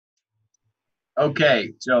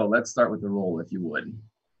Okay, Joe, let's start with the roll, if you would.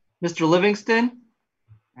 Mr. Livingston?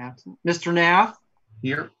 Absent. Mr. Nath?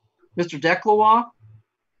 Here. Mr. Declois?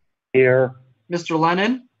 Here. Mr.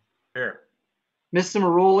 Lennon? Here. Ms.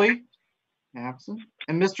 Cimarroli? Absent.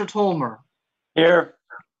 And Mr. Tolmer? Here.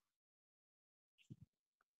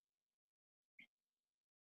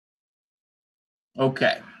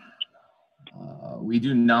 Okay. We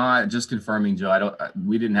do not, just confirming, Joe,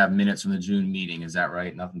 we didn't have minutes from the June meeting. Is that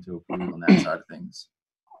right? Nothing to approve on that side of things.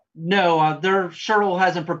 No, Cheryl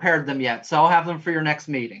hasn't prepared them yet, so I'll have them for your next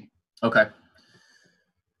meeting. Okay.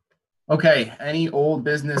 Okay, any old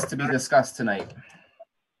business to be discussed tonight?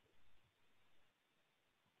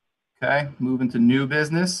 Okay, moving to new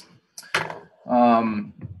business.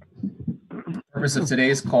 Purpose of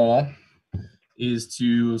today's call is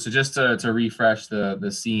just to refresh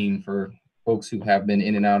the scene for folks who have been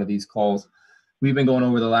in and out of these calls. We've been going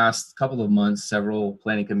over the last couple of months, several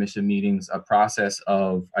planning commission meetings, a process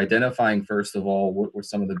of identifying, first of all, what were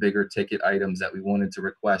some of the bigger ticket items that we wanted to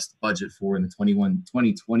request budget for in the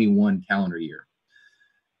 2021 calendar year.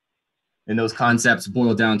 And those concepts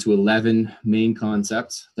boil down to 11 main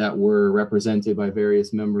concepts that were represented by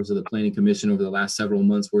various members of the Planning Commission over the last several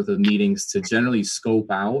months worth of meetings to generally scope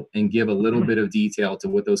out and give a little bit of detail to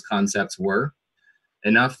what those concepts were.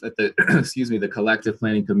 Enough that the the collective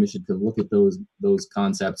Planning Commission could look at those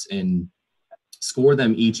concepts and score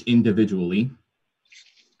them each individually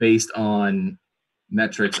based on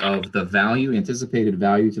metrics of the value, anticipated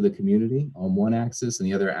value to the community on one axis, and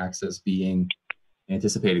the other axis being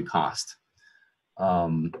anticipated cost.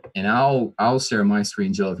 And I'll share my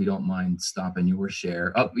screen, Joe, if you don't mind stopping your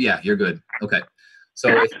share. Oh yeah, you're good. Okay. So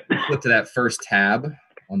if you flip to that first tab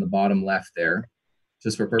on the bottom left there,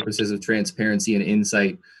 just for purposes of transparency and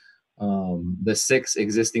insight, the 6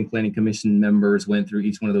 existing Planning Commission members went through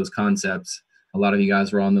each one of those concepts. A lot of you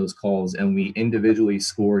guys were on those calls, and we individually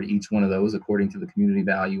scored each one of those according to the community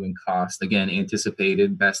value and cost. Again,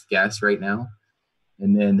 anticipated, best guess right now.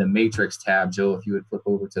 And then the matrix tab, Joe, if you would flip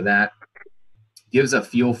over to that, gives a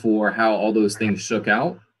feel for how all those things shook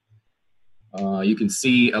out. You can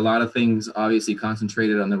see a lot of things obviously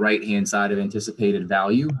concentrated on the right-hand side of anticipated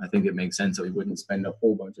value. I think it makes sense that we wouldn't spend a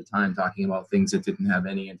whole bunch of time talking about things that didn't have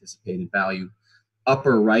any anticipated value.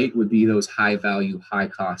 Upper right would be those high-value,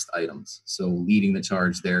 high-cost items. So leading the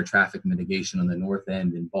charge there, traffic mitigation on the north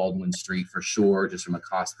end and Baldwin Street for sure, just from a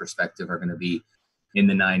cost perspective, are going to be in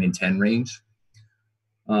the 9 and 10 range.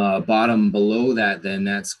 Bottom below that, then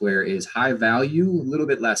that square is high value, a little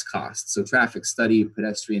bit less cost. So traffic study,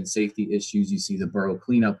 pedestrian safety issues, you see the borough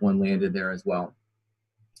cleanup one landed there as well.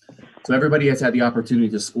 So everybody has had the opportunity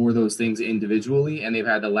to score those things individually, and they've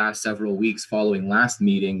had the last several weeks following last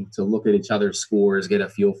meeting to look at each other's scores, get a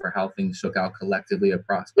feel for how things shook out collectively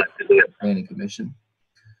across the Planning Commission.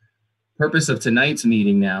 Purpose of tonight's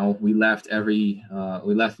meeting now, we left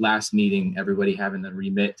last meeting, everybody having the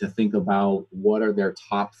remit to think about what are their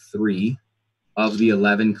top 3 of the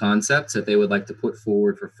 11 concepts that they would like to put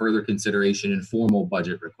forward for further consideration in formal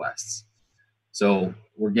budget requests. So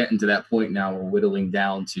we're getting to that point now, we're whittling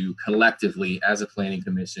down to collectively as a Planning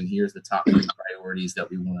Commission, here's the top 3 priorities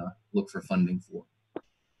that we want to look for funding for.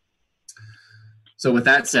 So with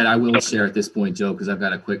that said, I will share at this point, Joe, because I've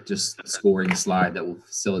got a quick just scoring slide that will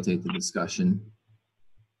facilitate the discussion.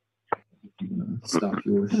 If you're going to stop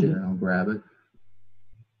your share, I'll grab it.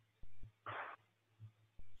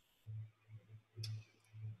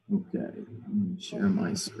 Okay, let me share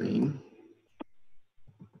my screen.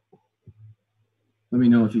 Let me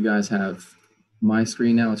know if you guys have my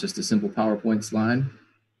screen now. It's just a simple PowerPoint slide.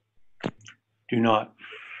 Do not.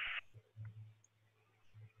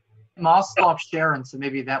 I'll stop sharing, so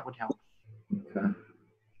maybe that would help. Okay.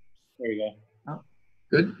 There you go. Oh.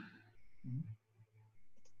 Good.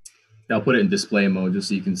 I'll put it in display mode just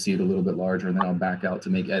so you can see it a little bit larger, and then I'll back out to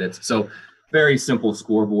make edits. So very simple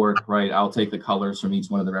scoreboard, right? I'll take the colors from each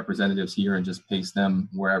one of the representatives here and just paste them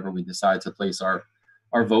wherever we decide to place our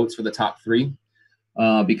votes for the top 3.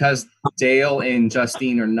 Because Dale and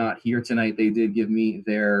Justine are not here tonight, they did give me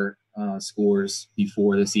their scores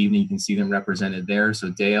before this evening. You can see them represented there. So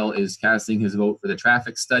Dale is casting his vote for the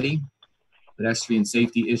traffic study, pedestrian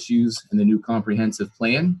safety issues, and the new comprehensive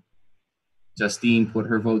plan. Justine put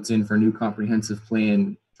her votes in for new comprehensive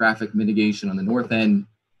plan, traffic mitigation on the north end,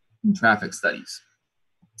 and traffic studies.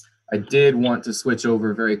 I did want to switch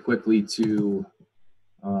over very quickly to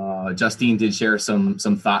Justine did share some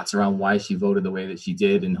thoughts around why she voted the way that she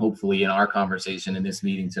did, and hopefully in our conversation in this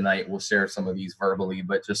meeting tonight, we'll share some of these verbally,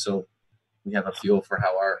 but just so we have a feel for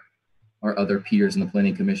how our other peers in the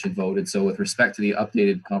Planning Commission voted. So with respect to the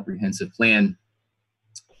updated comprehensive plan,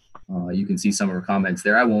 You can see some of her comments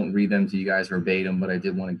there. I won't read them to you guys verbatim, but I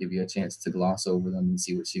did want to give you a chance to gloss over them and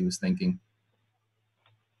see what she was thinking.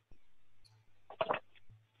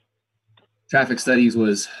 Traffic studies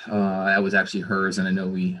was that was actually hers, and I know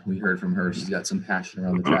we heard from her. She's got some passion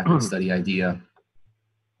around the traffic study idea.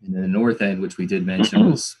 And then the north end, which we did mention,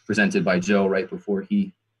 was presented by Joe right before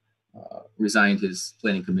he resigned his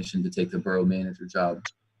planning commission to take the borough manager job.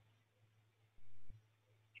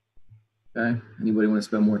 Okay, anybody want to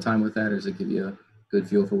spend more time with that, or does it give you a good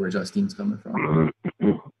feel for where Justine's coming from?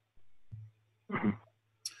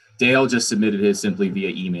 Dale just submitted his simply via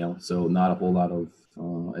email, so not a whole lot of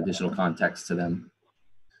additional context to them.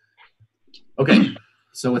 Okay,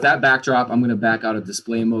 so with that backdrop, I'm going to back out of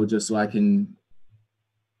display mode just so I can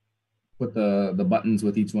put the buttons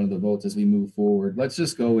with each one of the votes as we move forward. Let's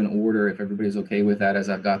just go in order if everybody's okay with that, as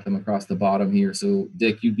I've got them across the bottom here. So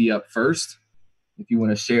Dick, you'd be up first. If you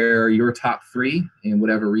want to share your top three and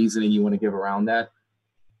whatever reasoning you want to give around that.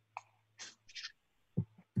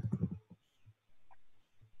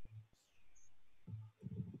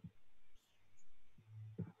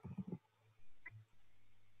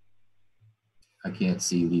 I can't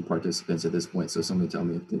see the participants at this point, so somebody tell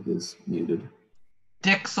me if Dick is muted.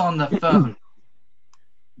 Dick's on the phone.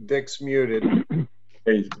 Dick's muted.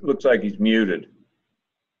 He looks like he's muted.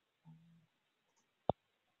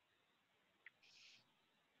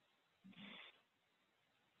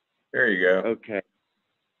 There you go. Okay.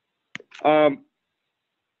 I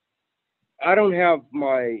don't have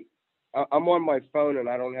my, I'm on my phone and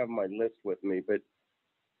I don't have my list with me, but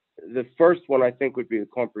the first one I think would be the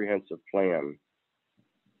comprehensive plan.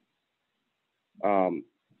 And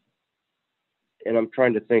I'm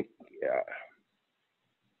trying to think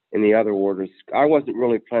in the other orders. I wasn't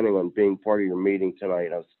really planning on being part of your meeting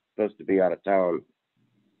tonight. I was supposed to be out of town.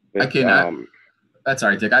 But, I can, that's all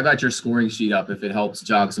right, Dick. I got your scoring sheet up if it helps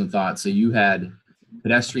jog some thoughts. So you had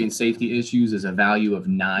pedestrian safety issues as a value of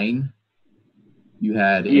 9. You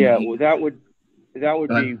had well, that would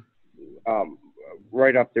be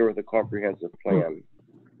right up there with the comprehensive plan.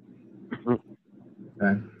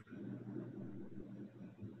 Okay.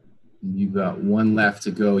 You've got one left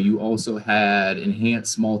to go. You also had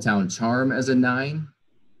enhanced small town charm as a 9,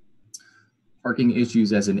 parking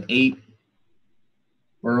issues as an 8,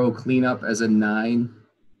 borough cleanup as a 9,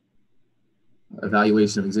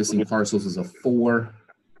 evaluation of existing parcels as a 4.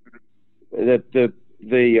 The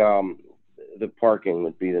parking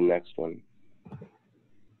would be the next one.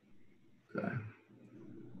 Okay.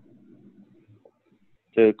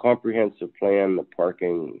 The comprehensive plan, the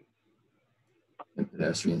parking, And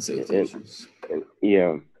pedestrian safety issues.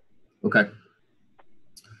 Yeah. Okay.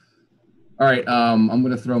 All right. I'm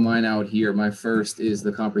going to throw mine out here. My first is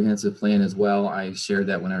the comprehensive plan as well. I shared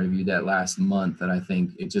that when I reviewed that last month, that I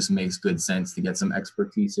think it just makes good sense to get some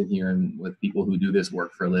expertise in here and with people who do this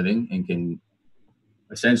work for a living and can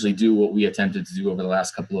essentially do what we attempted to do over the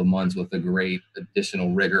last couple of months with a great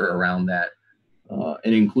additional rigor around that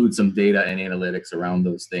and include some data and analytics around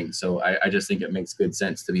those things. So I just think it makes good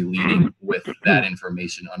sense to be leading with that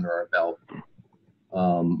information under our belt.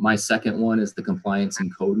 My second one is the compliance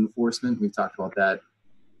and code enforcement. We've talked about that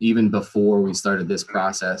even before we started this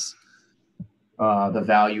process. The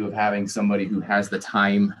value of having somebody who has the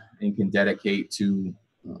time and can dedicate to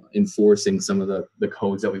enforcing some of the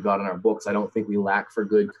codes that we've got in our books. I don't think we lack for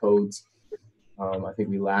good codes. I think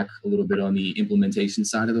we lack a little bit on the implementation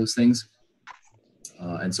side of those things.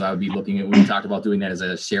 And so I would be looking at, we talked about doing that as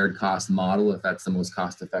a shared cost model, if that's the most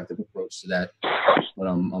cost-effective approach to that. But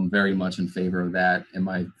I'm very much in favor of that. And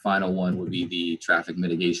my final one would be the traffic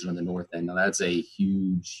mitigation on the north end. Now that's a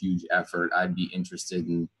huge, huge effort. I'd be interested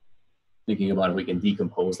in thinking about if we can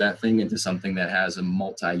decompose that thing into something that has a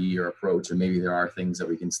multi-year approach, or maybe there are things that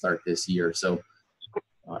we can start this year. So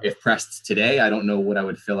if pressed today, I don't know what I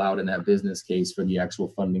would fill out in that business case for the actual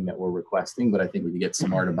funding that we're requesting, but I think we can get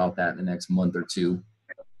smart about that in the next month or two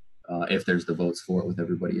if there's the votes for it with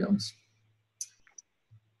everybody else.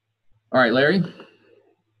 All right, Larry.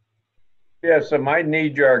 Yeah, so my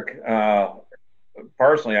knee-jerk,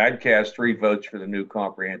 personally, I'd cast 3 votes for the new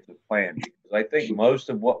comprehensive plan, because I think most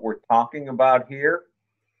of what we're talking about here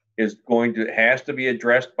is has to be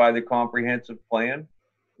addressed by the comprehensive plan.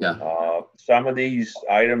 Yeah. Some of these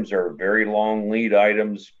items are very long lead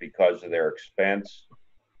items because of their expense.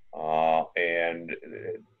 And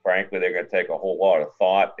frankly, they're going to take a whole lot of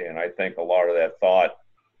thought. And I think a lot of that thought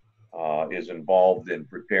is involved in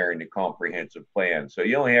preparing the comprehensive plan. So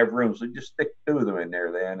you only have room, so just stick 2 of them in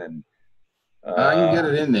there then. And you can get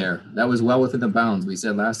it in there. That was well within the bounds. We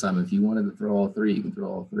said last time, if you wanted to throw all 3, you can throw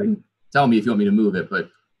all 3. Tell me if you want me to move it, but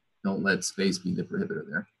don't let space be the prohibitor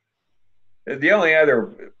there. The only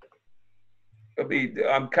other I mean,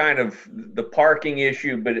 I'm kind of the parking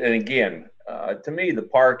issue, but and again, to me, the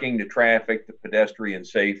parking, the traffic, the pedestrian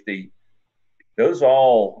safety, those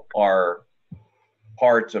all are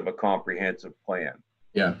parts of a comprehensive plan.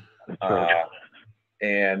 Yeah.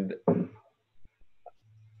 And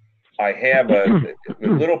I have a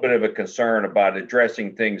little bit of a concern about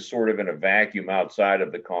addressing things sort of in a vacuum outside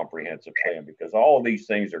of the comprehensive plan, because all of these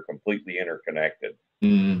things are completely interconnected.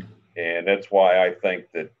 Mm. And that's why I think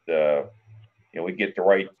that, we get the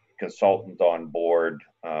right consultant on board.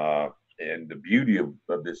 And the beauty of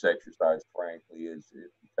this exercise, frankly, is in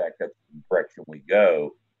fact, that's the direction we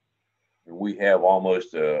go. And we have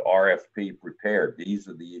almost a RFP prepared. These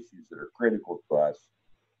are the issues that are critical to us.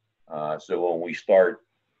 So when we start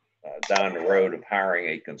down the road of hiring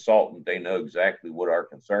a consultant, they know exactly what our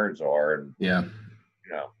concerns are. And, Yeah.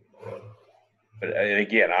 But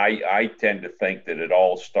again, I tend to think that it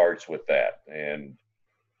all starts with that. And,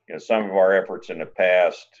 some of our efforts in the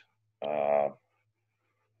past, I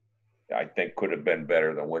think could have been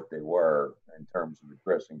better than what they were in terms of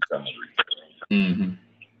addressing some of these. Mm-hmm.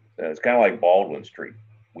 It's kind of like Baldwin Street.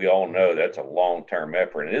 We all know that's a long-term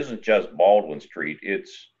effort. It isn't just Baldwin Street,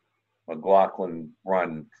 it's McLaughlin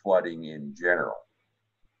Run flooding in general.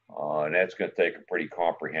 And that's going to take a pretty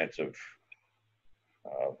comprehensive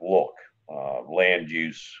look. Land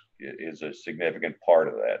use is a significant part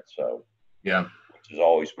of that. So, Yeah. which is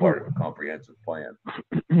always part of a comprehensive plan.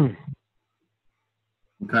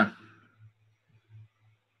 Okay.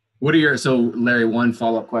 What are your, so Larry, one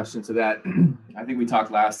follow-up question to that. I think we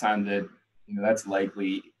talked last time that, that's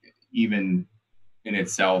likely even in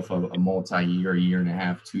itself a multi-year, year and a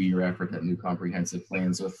half, 2-year effort, that new comprehensive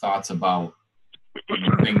plan. So thoughts about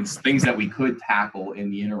things that we could tackle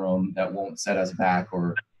in the interim that won't set us back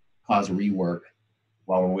or cause rework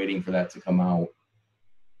while we're waiting for that to come out.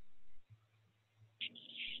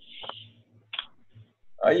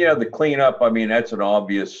 The cleanup, I mean, that's an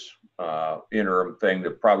obvious interim thing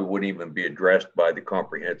that probably wouldn't even be addressed by the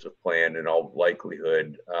comprehensive plan in all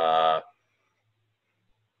likelihood.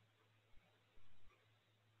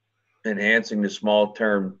 Enhancing the small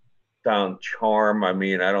town charm, I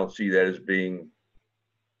mean, I don't see that as being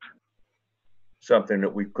something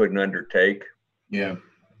that we couldn't undertake. Yeah.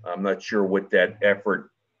 I'm not sure what that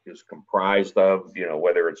effort is comprised of,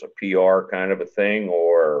 whether it's a PR kind of a thing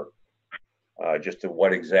or just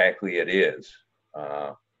what exactly it is.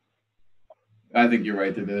 I think you're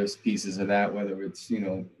right that there's pieces of that, whether it's,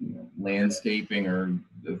 landscaping or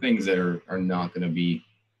the things that are not going to be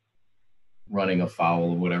running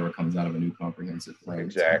afoul of whatever comes out of a new comprehensive plan.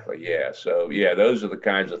 Exactly. Yeah. So those are the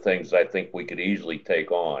kinds of things I think we could easily take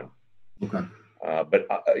on. Okay. But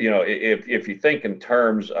if you think in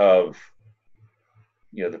terms of,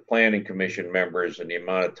 the planning commission members and the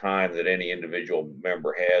amount of time that any individual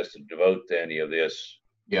member has to devote to any of this.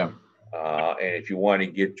 Yeah. And if you want to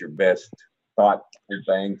get your best thought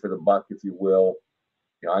bang for the buck, if you will,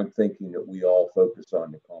 I'm thinking that we all focus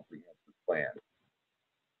on the comprehensive plan.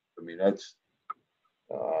 I mean, that's,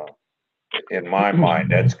 in my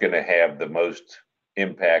mind, that's going to have the most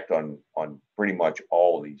impact on pretty much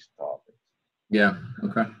all of these topics. Yeah.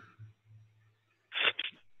 Okay.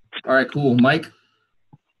 All right, cool. Mike?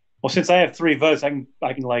 Well, since I have 3 votes, I can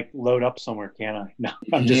like load up somewhere, can I? No,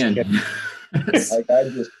 I'm just kidding.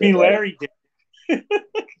 Larry did.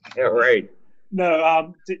 Yeah, right.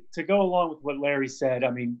 No, to go along with what Larry said,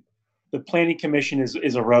 I mean, the Planning Commission is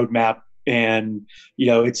a roadmap, and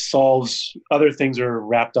it solves other things are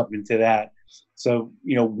wrapped up into that. So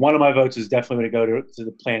one of my votes is definitely going to go to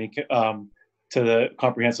the planning to the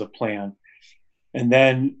comprehensive plan, and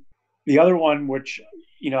then the other one, which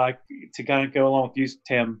to kind of go along with you,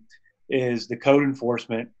 Tim, is the code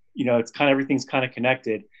enforcement. It's everything's kind of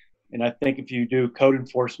connected, and I think if you do code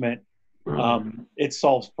enforcement, it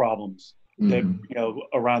solves problems that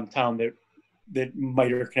around town that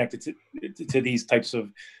might are connected to these types of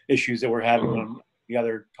issues that we're having on the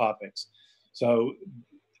other topics. So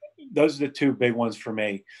those are the 2 big ones for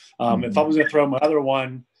me. If I was going to throw my other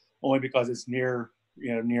one, only because it's near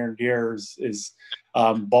and dear, is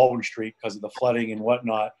Baldwin Street because of the flooding and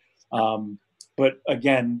whatnot. But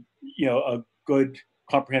again, a good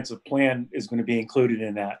comprehensive plan is going to be included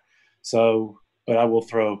in that. So, but I will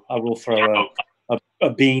throw a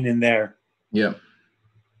bean in there. Yeah.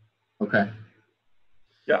 Okay.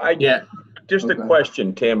 Yeah. Just a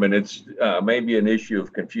question, Tim, and it's maybe an issue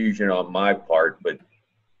of confusion on my part, but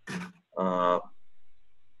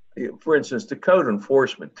for instance, the code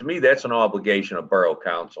enforcement, to me, that's an obligation of Borough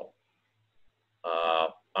Council.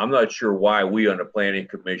 I'm not sure why we on the Planning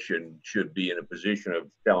Commission should be in a position of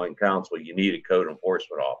telling council you need a code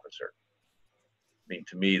enforcement officer. I mean,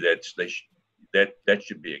 to me, that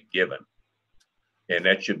should be a given. And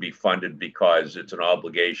that should be funded because it's an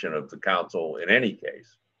obligation of the council in any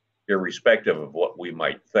case, irrespective of what we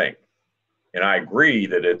might think. And I agree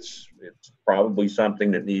that it's probably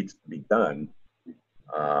something that needs to be done.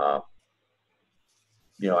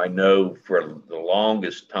 I know for the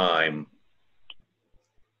longest time,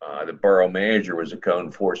 the borough manager was a code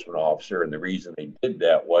enforcement officer, and the reason they did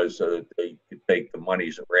that was so that they could take the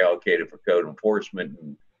monies that were allocated for code enforcement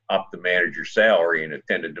and up the manager's salary, and it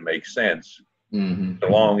tended to make sense, so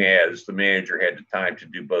long as the manager had the time to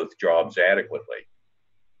do both jobs adequately.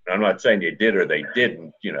 And I'm not saying they did or they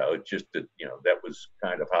didn't, it's just that, that was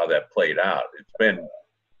kind of how that played out. It's been,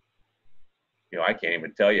 I can't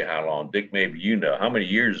even tell you how long. Dick, maybe how many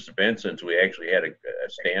years it's been since we actually had a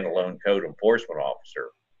standalone code enforcement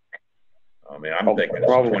officer. I mean, I'm thinking it's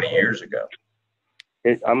 20 years ago.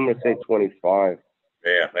 I'm going to say 25.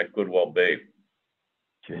 Yeah, that could well be.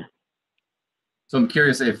 So I'm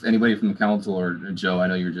curious if anybody from the council or Joe, I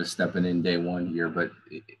know you're just stepping in day one here, but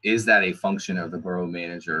is that a function of the borough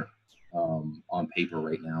manager on paper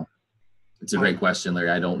right now? It's a great question, Larry.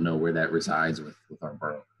 I don't know where that resides with our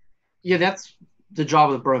borough. Yeah, that's the job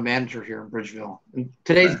of the borough manager here in Bridgeville. And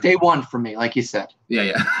today's day one for me, like you said.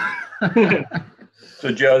 Yeah.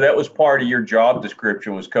 So, Joe, that was part of your job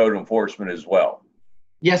description, was code enforcement as well.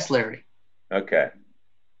 Yes, Larry. Okay.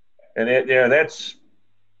 And that's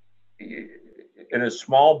in a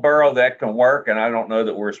small borough that can work. And I don't know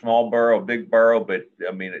that we're a small borough, big borough, but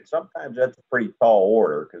I mean, sometimes that's a pretty tall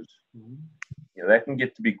order because that can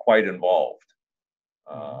get to be quite involved.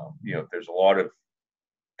 If there's a lot of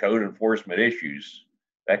code enforcement issues,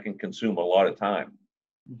 that can consume a lot of time.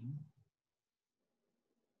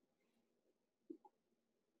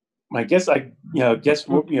 I guess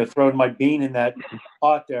throwing my bean in that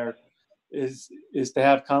pot there is to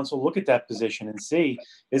have council look at that position and see,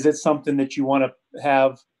 is it something that you want to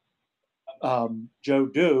have Joe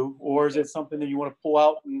do, or is it something that you want to pull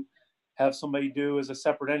out and have somebody do as a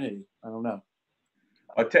separate entity? I don't know.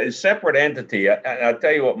 I'll tell you, separate entity. I'll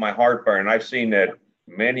tell you what my heartburn, and I've seen that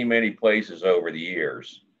many, many places over the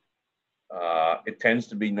years. It tends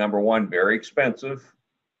to be, number one, very expensive.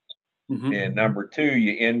 And number two,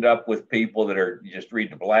 you end up with people that are just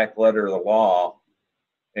read the black letter of the law.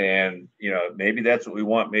 And, maybe that's what we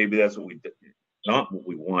want. Maybe that's not what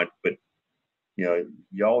we want. But,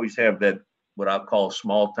 you always have that, what I'll call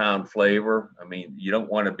small town flavor. I mean, you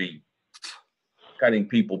don't want to be cutting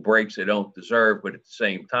people breaks they don't deserve. But at the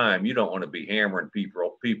same time, you don't want to be hammering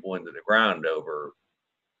people into the ground over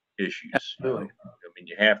issues. Absolutely. I mean,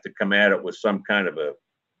 you have to come at it with some kind of a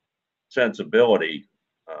sensibility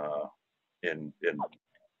and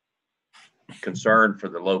concern for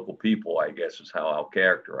the local people, I guess is how I'll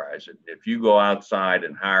characterize it. If you go outside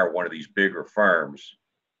and hire one of these bigger firms,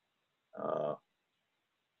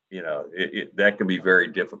 that can be very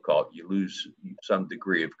difficult. You lose some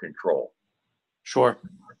degree of control. Sure.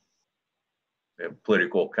 And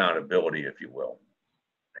political accountability, if you will.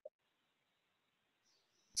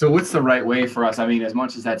 So what's the right way for us? I mean, as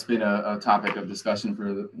much as that's been a topic of discussion for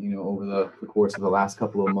over the course of the last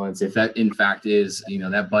couple of months, if that in fact is,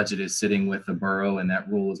 that budget is sitting with the borough and that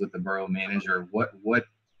rule is with the borough manager,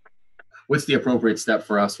 what's the appropriate step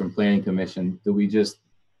for us from planning commission? Do we just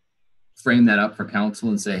frame that up for council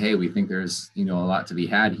and say, hey, we think there's, a lot to be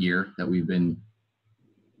had here that we've been,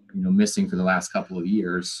 missing for the last couple of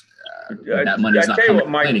years? That money's not coming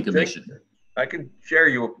from planning commission. I can share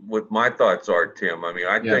you what my thoughts are, Tim. I mean,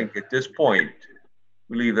 I think at this point,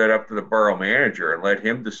 we leave that up to the borough manager and let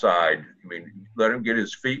him decide. I mean, let him get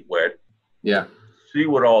his feet wet. Yeah. See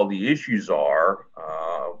what all the issues are.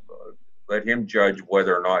 Let him judge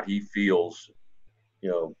whether or not he feels,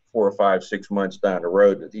 4 or 5, 6 months down the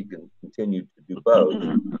road that he can continue to do both.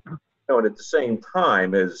 And at the same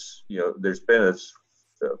time, as there's been a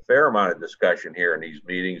fair amount of discussion here in these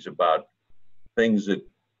meetings about things that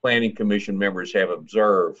planning commission members have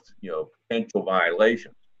observed, potential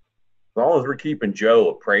violations. As long as we're keeping Joe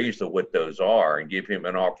appraised of what those are and give him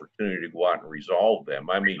an opportunity to go out and resolve them.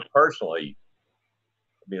 I mean, personally,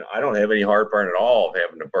 I don't have any heartburn at all of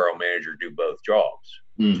having the borough manager do both jobs.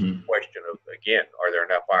 Question of, again, are there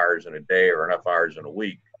enough hours in a day or enough hours in a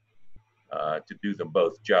week to do them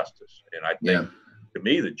both justice? And I think, to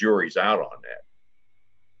me, the jury's out on that.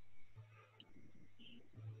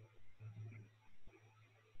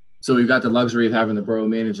 So we've got the luxury of having the borough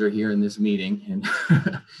manager here in this meeting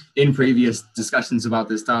and in previous discussions about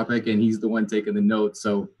this topic, and he's the one taking the notes.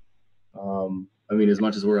 So, as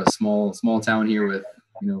much as we're a small town here with,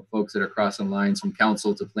 folks that are crossing lines from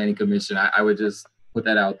council to planning commission, I would just put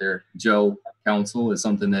that out there. Joe, council is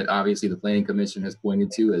something that obviously the planning commission has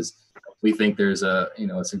pointed to as we think there's a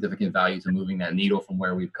significant value to moving that needle from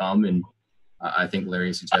where we've come. And I think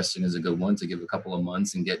Larry's suggestion is a good one, to give a couple of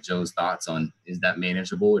months and get Joe's thoughts on, is that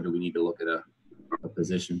manageable, or do we need to look at a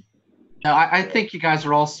position? No, I think you guys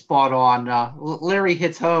are all spot on. Larry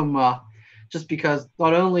hits home just because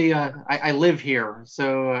not only I live here,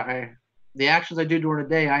 so the actions I do during the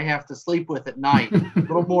day, I have to sleep with at night a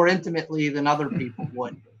little more intimately than other people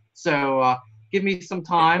would. So give me some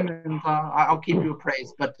time, and I'll keep you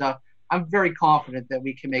appraised. But I'm very confident that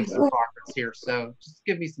we can make some progress here. So just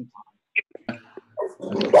give me some time.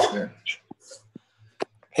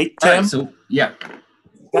 Hey, Tim. Right, so yeah.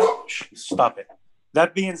 Stop it.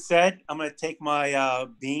 That being said, I'm going to take my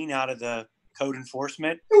bean out of the code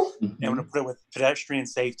enforcement, and I'm going to put it with pedestrian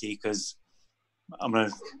safety, because I'm going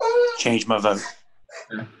to change my vote.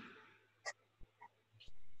 Okay.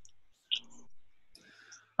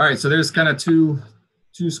 All right, so there's kind of two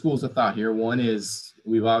schools of thought here. One is,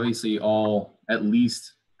 we've obviously all at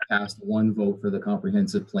least cast one vote for the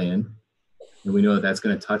comprehensive plan, and we know that that's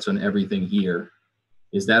going to touch on everything here.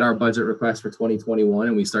 Is that our budget request for 2021,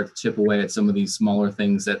 and we start to chip away at some of these smaller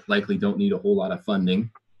things that likely don't need a whole lot of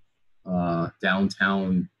funding?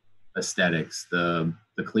 Downtown aesthetics, the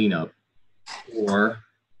cleanup, or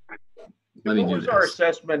let me do this. What was our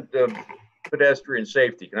assessment of pedestrian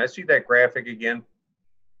safety? Can I see that graphic again?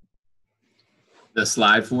 The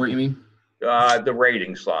slide for it, you mean? The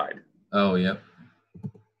rating slide. Oh, yep.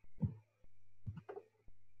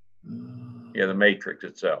 Yeah, the matrix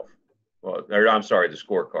itself. Well, I'm sorry, the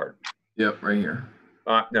scorecard. Yep, right here.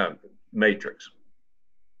 No, matrix.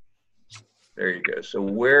 There you go. So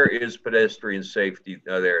where is pedestrian safety?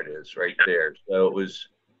 Oh, there it is, right there. So it was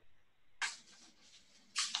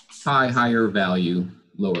Higher value,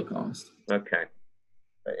 lower cost. okay.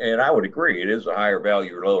 And I would agree, it is a higher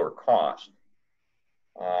value or lower cost.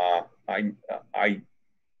 I'm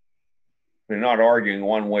not arguing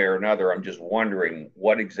one way or another. I'm just wondering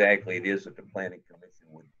what exactly it is that the Planning Commission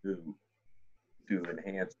would do to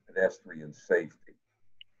enhance pedestrian safety.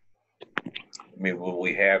 I mean,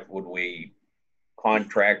 would we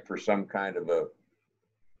contract for some kind of a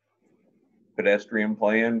pedestrian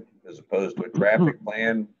plan as opposed to a traffic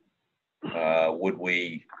plan? Would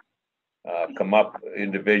we come up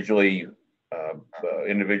individually,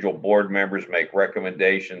 individual board members make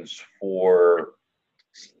recommendations for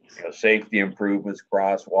safety improvements,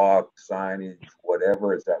 crosswalk, signage,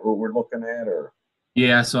 whatever? Is that what we're looking at, or?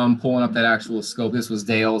 Yeah, so I'm pulling up that actual scope. This was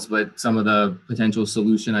Dale's, but some of the potential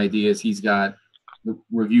solution ideas, he's got the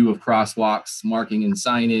review of crosswalks, marking and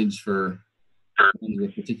signage for ones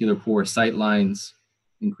with particular poor sight lines,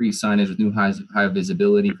 increased signage with new high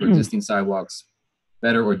visibility for existing sidewalks,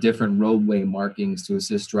 better or different roadway markings to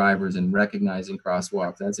assist drivers in recognizing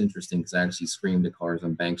crosswalks. That's interesting, because I actually screamed at cars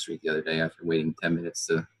on Bank Street the other day after waiting 10 minutes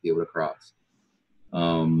to be able to cross.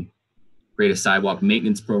 Create a sidewalk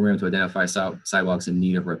maintenance program to identify sidewalks in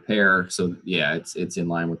need of repair. So yeah, it's in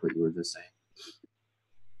line with what you were just saying.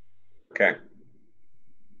 Okay.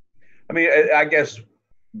 I mean, I guess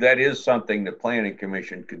that is something the Planning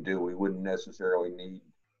Commission could do. We wouldn't necessarily need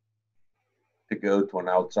to go to an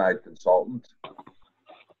outside consultant.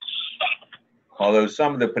 Although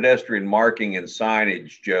some of the pedestrian marking and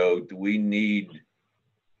signage, Joe, do we need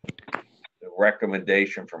the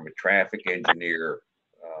recommendation from a traffic engineer?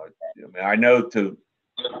 I mean, I know to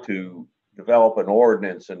develop an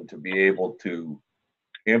ordinance and to be able to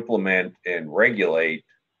implement and regulate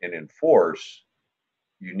and enforce,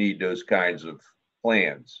 you need those kinds of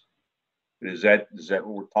plans. Is that what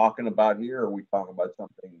we're talking about here, or are we talking about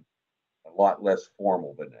something a lot less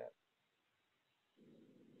formal than that?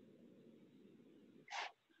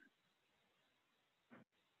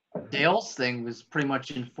 Dale's thing was pretty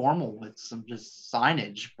much informal with some just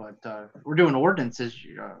signage, but we're doing ordinances.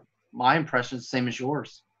 My impression is the same as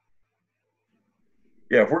yours.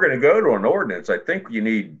 Yeah, if we're going to go to an ordinance, I think you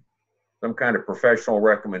need some kind of professional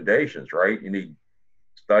recommendations, right? You need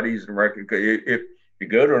studies and if you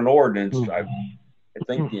go to an ordinance, I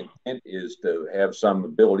think the intent is to have some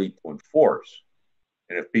ability to enforce.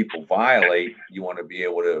 And if people violate, you want to be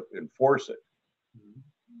able to enforce it.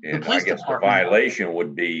 And I guess the violation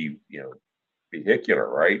would be, vehicular,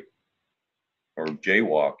 right? Or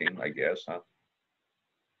jaywalking, I guess, huh?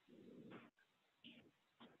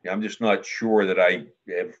 Yeah, I'm just not sure that I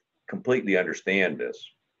have completely understand this.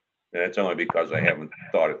 And that's only because I haven't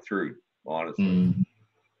thought it through, honestly.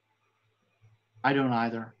 I don't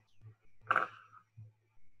either.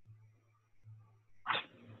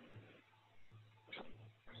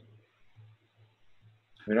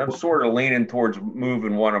 I mean, I'm sort of leaning towards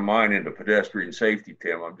moving one of mine into pedestrian safety,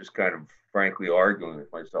 Tim. I'm just kind of frankly arguing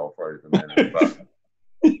with myself right at the minute.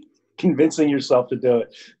 But convincing yourself to do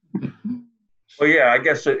it. Well, yeah, I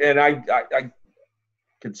guess, and I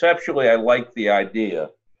conceptually, I like the idea.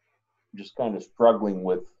 I'm just kind of struggling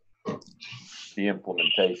with the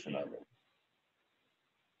implementation of it.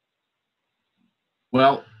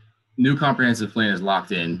 Well, new comprehensive plan is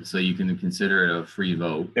locked in, so you can consider it a free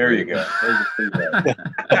vote. There you go. There's a free vote.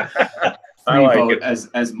 I Free like vote, it.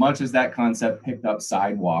 as much as that concept picked up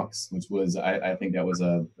sidewalks, which was, I think that was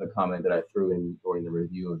a comment that I threw in during the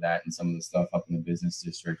review of that and some of the stuff up in the business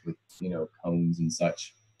district with, cones and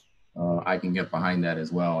such. I can get behind that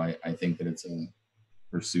as well. I think that it's a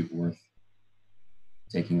pursuit worth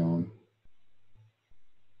taking on.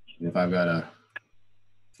 And if I've got a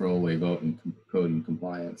throwaway vote in code and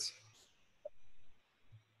compliance.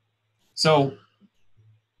 So,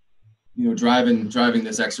 driving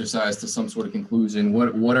this exercise to some sort of conclusion,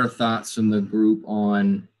 what are thoughts from the group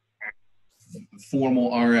on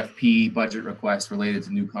formal RFP budget request related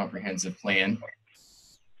to new comprehensive plan?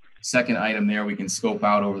 Second item there, we can scope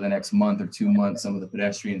out over the next month or 2 months some of the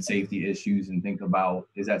pedestrian safety issues and think about,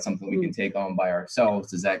 is that something we can take on by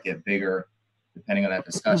ourselves? Does that get bigger depending on that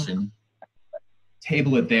discussion?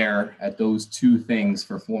 Table it there at those two things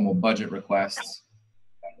for formal budget requests.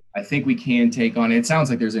 I think we can take on, it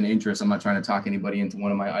sounds like there's an interest, I'm not trying to talk anybody into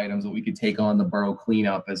one of my items, but we could take on the borough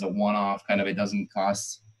cleanup as a one-off, kind of, it doesn't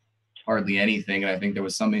cost hardly anything. And I think there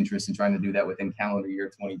was some interest in trying to do that within calendar year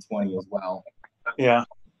 2020 as well. Yeah.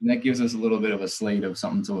 And that gives us a little bit of a slate of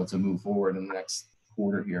something to move forward in the next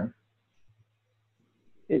quarter here.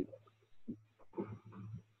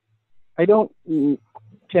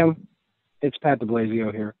 Tim, it's Pat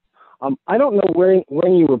DeBlasio here. I don't know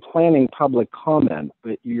when you were planning public comment,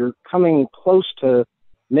 but you're coming close to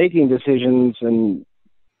making decisions, and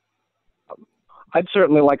I'd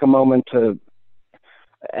certainly like a moment to,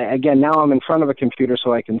 again, now I'm in front of a computer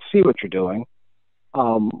so I can see what you're doing.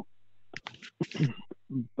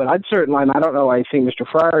 But I'd certainly, and I don't know, I think Mr.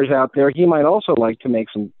 Fryer's out there, he might also like to make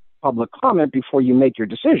some public comment before you make your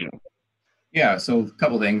decision. Yeah, so a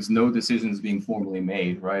couple things, no decisions being formally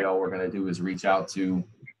made, right? All we're going to do is reach out to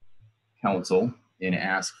council and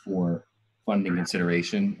ask for funding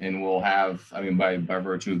consideration, and we'll have, by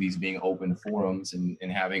virtue of these being open forums and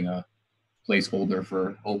having a placeholder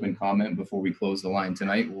for open comment before we close the line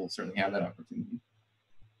tonight, we'll certainly have that opportunity.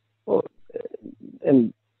 Well,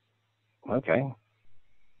 and okay.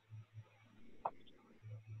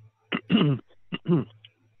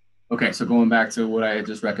 Okay, so going back to what I had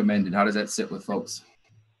just recommended, how does that sit with folks?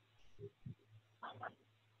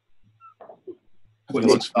 Put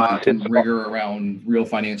some thought and rigor around real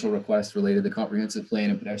financial requests related to comprehensive plan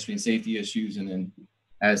and pedestrian safety issues, and then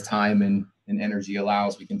as time and energy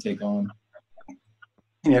allows, we can take on.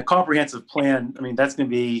 Yeah, comprehensive plan. That's going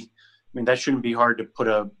to be. That shouldn't be hard to put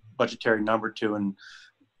a budgetary number to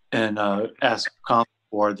and ask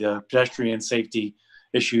for the pedestrian safety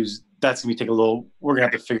issues. That's going to take a little. We're going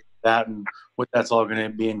to have to figure that and what that's all going to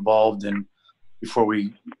be involved in before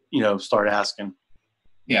we, start asking.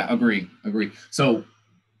 Yeah, agree. So,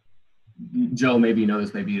 Joe, maybe you know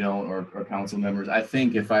this, maybe you don't, or council members. I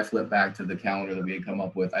think if I flip back to the calendar that we had come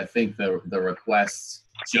up with, I think the requests,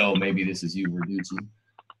 Joe, maybe this is you, Verducci.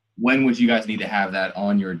 When would you guys need to have that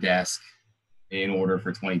on your desk in order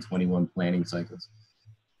for 2021 planning cycles?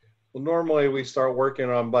 Well, normally we start working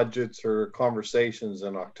on budgets or conversations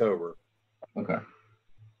in October. Okay.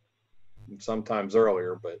 And sometimes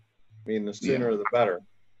earlier, but the sooner the better.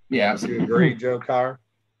 Yeah, absolutely. You agree, Joe Carr?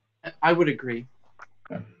 I would agree.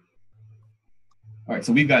 Okay. All right,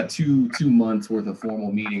 so we've got two months worth of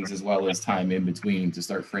formal meetings as well as time in between to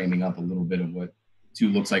start framing up a little bit of what 2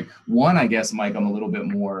 looks like. 1, I guess, Mike, I'm a little bit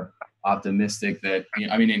more optimistic that,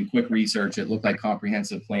 in quick research, it looked like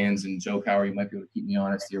comprehensive plans, and Joe Cower, you might be able to keep me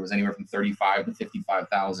honest here, was anywhere from 35 to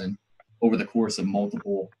 55,000 over the course of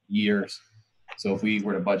multiple years. So if we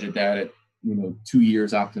were to budget that at, 2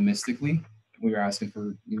 years optimistically, we were asking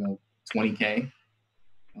for, 20K.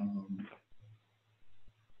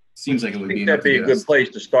 Seems like it would be. That'd be a good place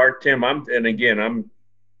to start, Tim. I'm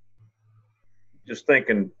just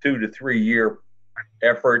thinking 2 to 3 year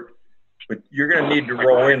effort, but you're going to need to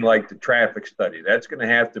roll in like the traffic study. That's going to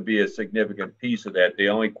have to be a significant piece of that. The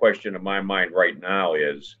only question in my mind right now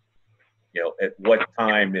is, at what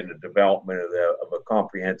time in the development of a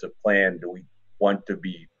comprehensive plan do we want to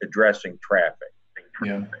be addressing traffic?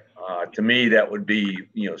 Yeah. To me, that would be,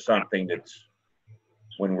 something that's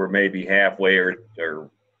when we're maybe halfway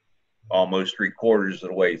or almost 3/4 of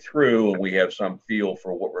the way through, and we have some feel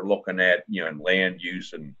for what we're looking at, in land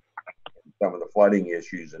use and some of the flooding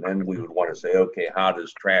issues. And then we would want to say, okay, how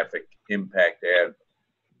does traffic impact that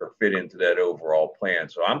or fit into that overall plan?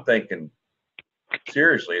 So I'm thinking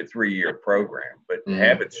seriously a 3-year program, but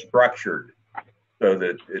have it structured so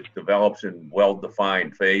that it develops in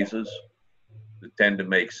well-defined phases that tend to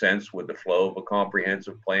make sense with the flow of a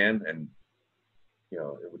comprehensive plan. And, you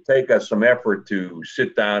know, it would take us some effort to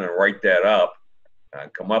sit down and write that up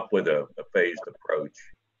and come up with a phased approach.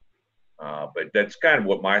 But that's kind of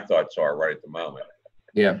what my thoughts are right at the moment.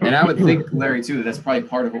 Yeah, and I would think, Larry, too, that's probably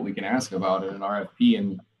part of what we can ask about in an RFP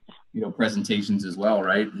and, you know, presentations as well,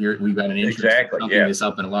 right? Here we've got an interest in something this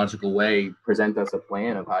up in a logical way. Present us a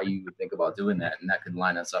plan of how you would think about doing that, and that could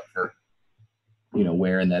line us up for, you know,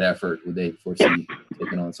 where in that effort would they foresee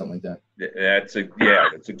taking on something like that. That's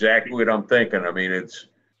exactly what I'm thinking. I mean, it's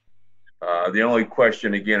the only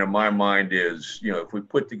question again in my mind is, you know, if we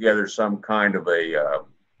put together some kind of a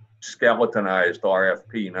skeletonized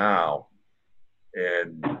RFP now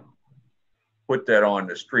and put that on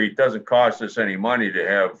the street, doesn't cost us any money to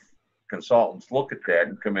have consultants look at that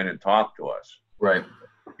and come in and talk to us. Right.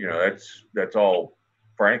 You know, that's all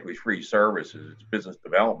frankly free services. It's business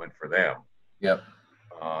development for them. Yep.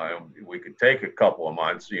 We could take a couple of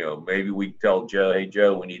months, you know, maybe we tell Joe, hey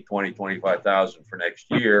Joe, we need 25,000 for next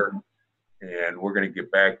year, and we're going to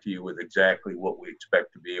get back to you with exactly what we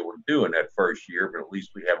expect to be able to do in that first year, but at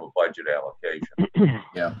least we have a budget allocation.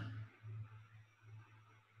 Yeah.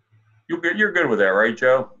 You're good with that, right,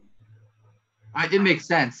 Joe? It makes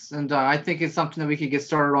sense, and I think it's something that we could get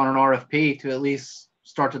started on an RFP to at least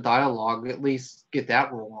start the dialogue, at least get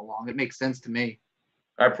that rolling along. It makes sense to me.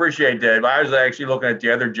 I appreciate that. I was actually looking at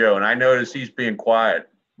the other Joe, and I noticed he's being quiet.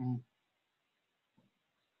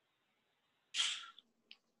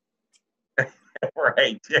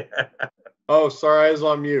 Right. Oh, sorry, I was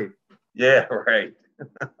on mute. Yeah, right.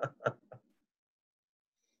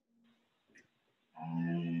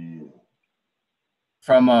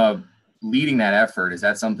 From leading that effort, is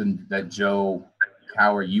that something that Joe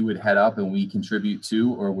Cower you would head up and we contribute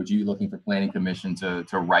to, or would you be looking for Planning Commission to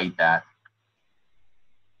write that?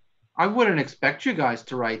 I wouldn't expect you guys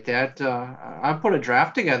to write that. I put a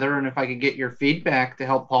draft together, and if I could get your feedback to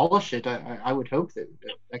help polish it, I would hope that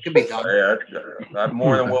could be done. Yeah, I'm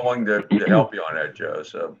more than willing to help you on that, Joe.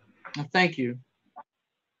 So Well, thank you.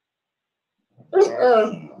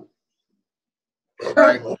 All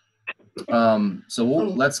right. So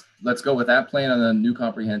let's go with that plan on the new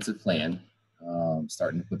comprehensive plan.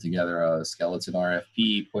 Starting to put together a skeleton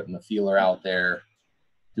RFP, putting a feeler out there,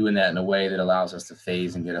 doing that in a way that allows us to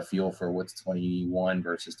phase and get a feel for what's 21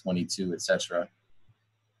 versus 22, etc.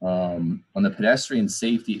 On the pedestrian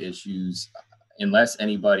safety issues, unless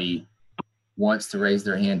anybody wants to raise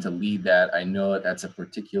their hand to lead that, I know that that's a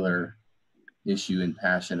particular issue and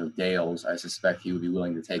passion of Dale's. I suspect he would be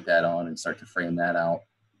willing to take that on and start to frame that out.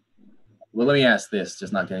 Well, let me ask this,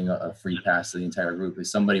 just not getting a free pass to the entire group. Is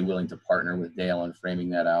somebody willing to partner with Dale on framing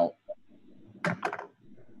that out?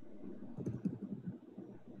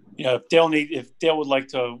 You know, if Dale would like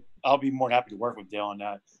to, I'll be more than happy to work with Dale on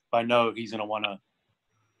that. But I know he's gonna want to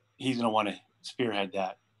spearhead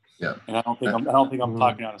that. Yeah. And I don't think I'm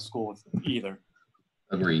talking out of school with either.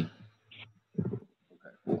 Agree. Okay,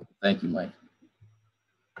 cool. Thank you, Mike.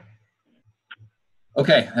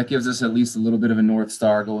 Okay, that gives us at least a little bit of a North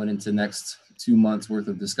Star going into next 2 months worth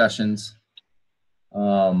of discussions.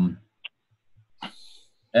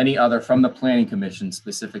 Any other from the Planning Commission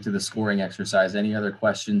specific to the scoring exercise? Any other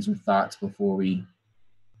questions or thoughts before we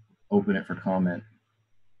open it for comment?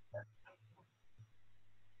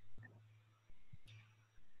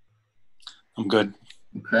 I'm good.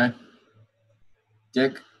 Okay.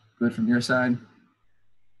 Dick, good from your side?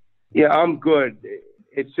 Yeah, I'm good.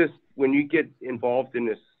 It's just when you get involved in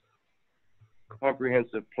this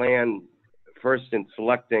comprehensive plan, first in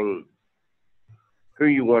selecting who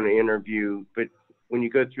you want to interview, but when you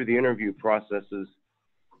go through the interview processes,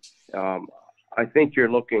 I think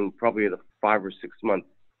you're looking probably at a 5 or 6 month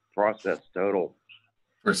process total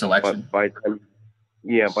For selection? by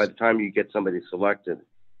the time you get somebody selected.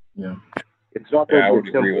 Yeah. It's not. Yeah, I would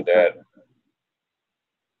agree with that.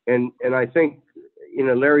 And I think, you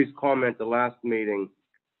know, Larry's comment the last meeting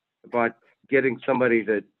about getting somebody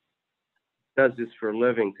that does this for a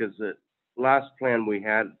living, because the last plan we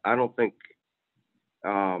had, I don't think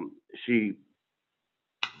she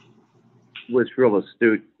was real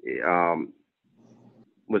astute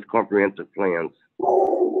with comprehensive plans.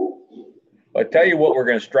 I tell you what we're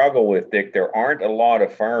going to struggle with, Dick. There aren't a lot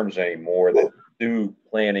of firms anymore that do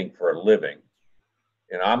planning for a living.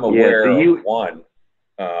 And I'm aware of one.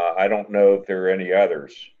 I don't know if there are any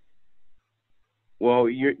others. Well,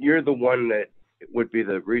 you're the one that would be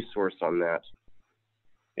the resource on that.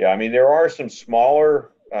 Yeah, I mean, there are some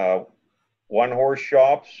smaller one-horse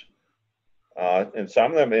shops, And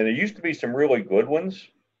some of them, and there used to be some really good ones.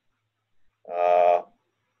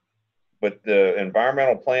 But the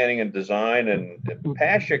environmental planning and design and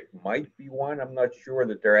PASHIC might be one. I'm not sure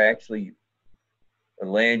that they're actually a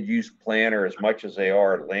land use planner as much as they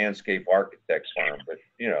are a landscape architect firm. But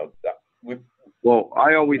you know, we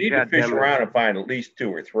I always need to had fish them around and find at least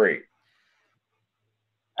 2 or 3.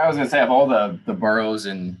 I was gonna say, of all the boroughs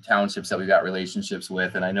and townships that we got relationships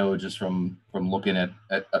with, and I know just from looking at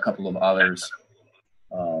a couple of others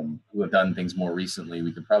who have done things more recently,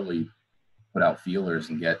 we could probably put out feelers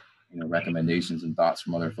and get, you know, recommendations and thoughts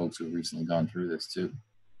from other folks who have recently gone through this too.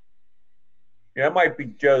 Yeah, it might be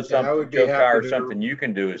Joe, Joe Carr, to something you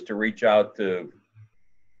can do is to reach out to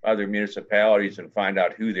other municipalities and find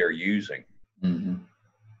out who they're using. Mm-hmm.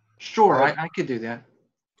 Sure, I could do that.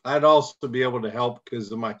 I'd also be able to help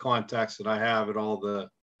because of my contacts that I have at all the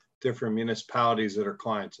different municipalities that are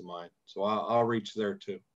clients of mine. So I'll reach there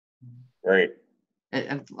too. Great.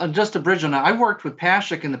 And just to bridge on that, I worked with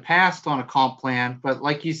PASHIC in the past on a comp plan, but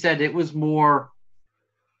like you said, it was more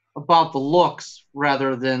about the looks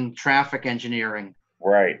rather than traffic engineering.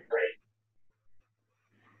 Right.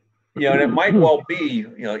 You know, and it might well be,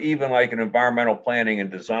 you know, even like an environmental planning and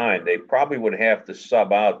design, they probably would have to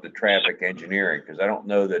sub out the traffic engineering because I don't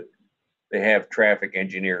know that they have traffic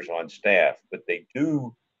engineers on staff, but they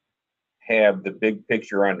do have the big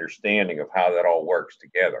picture understanding of how that all works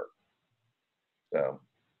together. So,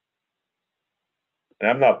 and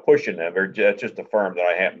I'm not pushing them, that's just a firm that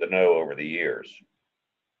I happen to know over the years.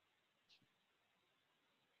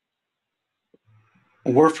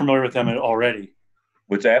 We're familiar with them already.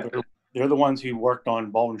 What's that? They're the ones who worked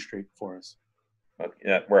on Baldwin Street for us. Okay,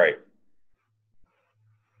 yeah, right.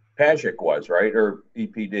 PASHIC was, right? Or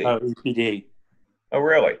EPD? Oh, EPD. Oh,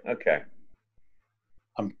 really? Okay.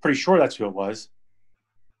 I'm pretty sure that's who it was.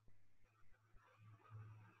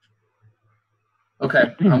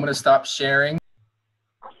 Okay, I'm going to stop sharing.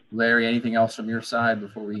 Larry, anything else from your side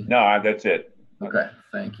before we? No, that's it. Okay,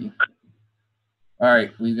 thank you. All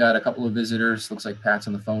right, we've got a couple of visitors. Looks like Pat's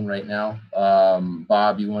on the phone right now.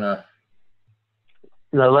 Bob, you want to?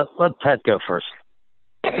 No, let Pat go first.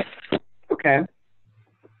 Okay.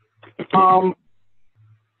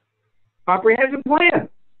 Comprehensive plan.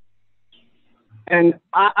 And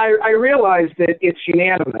I realize that it's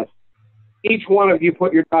unanimous. Each one of you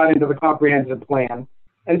put your thought into the comprehensive plan.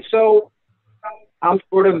 And so I'm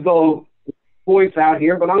sort of the voice out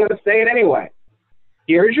here, but I'm going to say it anyway.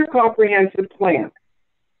 Here's your comprehensive plan.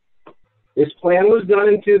 This plan was done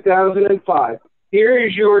in 2005. Here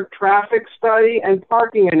is your traffic study and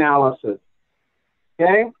parking analysis.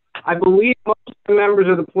 Okay? I believe most of the members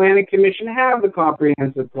of the Planning Commission have the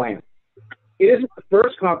comprehensive plan. It isn't the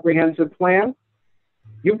first comprehensive plan.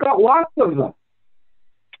 You've got lots of them.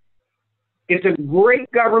 It's a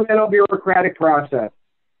great governmental bureaucratic process.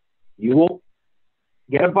 You will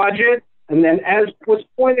get a budget, and then, as was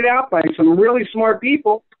pointed out by some really smart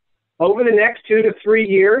people, over the next 2 to 3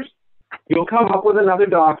 years, you'll come up with another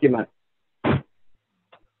document. And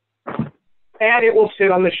it will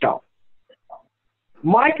sit on the shelf.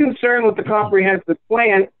 My concern with the comprehensive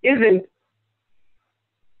plan isn't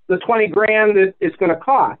the 20 grand that it's going to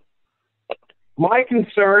cost. My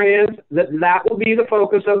concern is that that will be the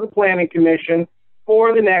focus of the Planning Commission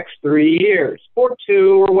for the next 3 years, or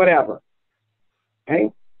 2, or whatever.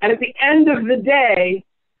 Okay? And at the end of the day,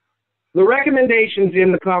 the recommendations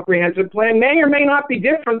in the comprehensive plan may or may not be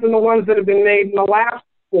different than the ones that have been made in the last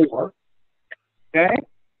 4. Okay?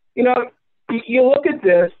 You know, you look at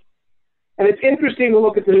this, and it's interesting to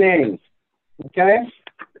look at the names. Okay?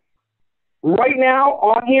 Right now,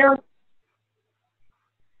 on here,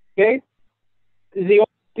 okay, the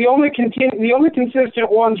only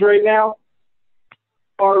consistent ones right now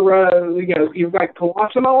are, you know, you've got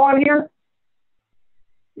Colosimo on here.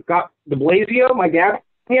 You've got de Blasio, my dad,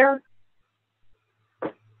 here.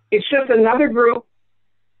 It's just another group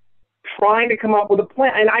trying to come up with a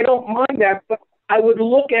plan. And I don't mind that, but I would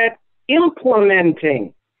look at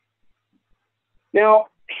implementing. Now,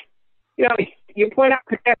 you know, you point out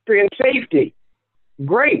pedestrian safety.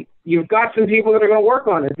 Great. You've got some people that are going to work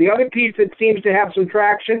on it. The other piece that seems to have some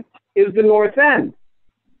traction is the north end.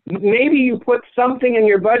 Maybe you put something in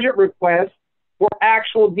your budget request for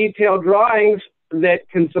actual detailed drawings that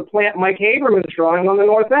can supplant Mike Haberman's drawing on the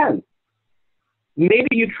north end. Maybe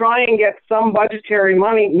you try and get some budgetary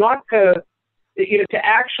money not to, you know, to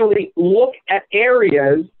actually look at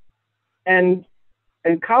areas and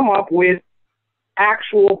come up with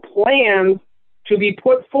actual plans to be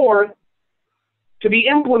put forth to be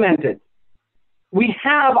implemented. We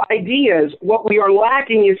have ideas. What we are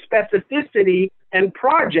lacking is specificity and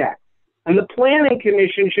projects. And the planning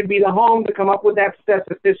commission should be the home to come up with that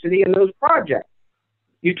specificity in those projects.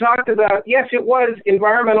 You talked about, yes, it was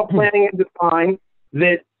environmental planning and design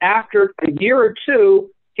that after a year or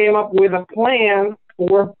two came up with a plan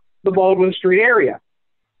for the Baldwin Street area.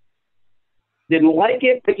 Didn't like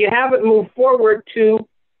it, but you haven't moved forward to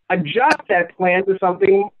adjust that plan to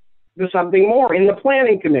something more in the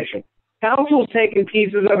planning commission. Council's taken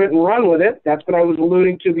pieces of it and run with it. That's what I was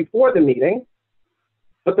alluding to before the meeting.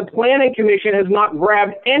 But the planning commission has not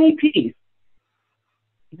grabbed any piece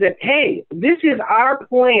that, hey, this is our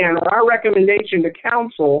plan or our recommendation to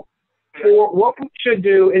council for what we should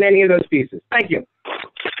do in any of those pieces. Thank you.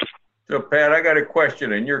 So Pat, I got a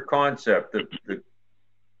question. In your concept, the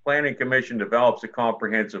planning commission develops a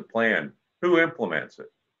comprehensive plan. Who implements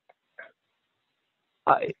it?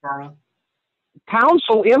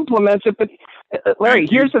 Council implements it, but Larry,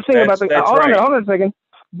 here's the thing about the. Hold on a second.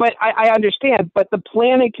 But I understand. But the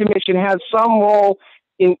planning commission has some role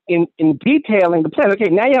in detailing the plan. Okay,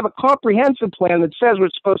 now you have a comprehensive plan that says we're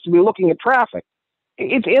supposed to be looking at traffic.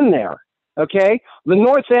 It's in there. Okay, the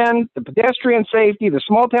north end, the pedestrian safety, the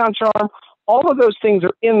small town charm, all of those things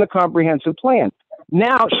are in the comprehensive plan.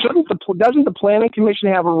 Now, doesn't the planning commission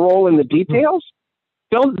have a role in the details?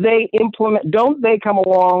 Don't they come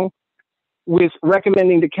along with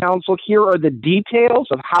recommending to council, here are the details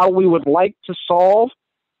of how we would like to solve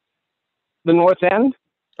the north end?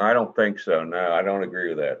 I don't think so. No, I don't agree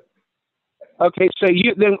with that. Okay, so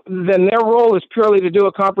then their role is purely to do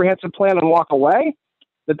a comprehensive plan and walk away?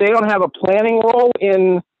 That they don't have a planning role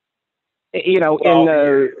in, I mean,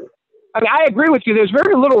 I agree with you. There's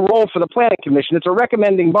very little role for the planning commission. It's a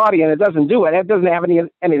recommending body, and it doesn't do it. It doesn't have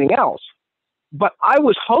anything else. But I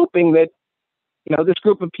was hoping that, this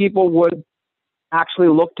group of people would actually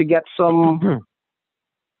look to get some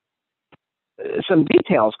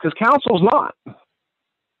details, because council's not.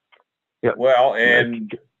 Yeah. Well,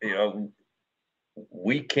 and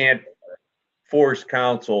we can't force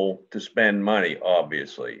council to spend money,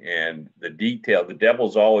 obviously, and the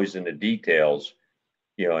devil's always in the details.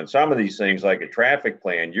 And some of these things, like a traffic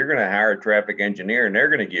plan, you're going to hire a traffic engineer and they're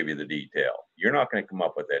going to give you the detail. You're not going to come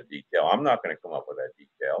up with that detail. I'm not going to come up with that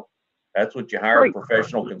detail. That's what you hire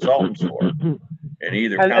professional consultants for. And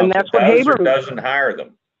either council does or doesn't hire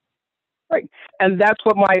them. Right. And that's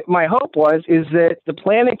what my hope was, is that the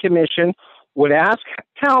planning commission would ask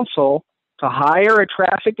council to hire a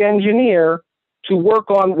traffic engineer to work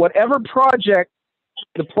on whatever project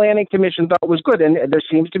the planning commission thought was good. And there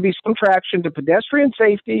seems to be some traction to pedestrian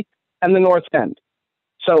safety and the north end.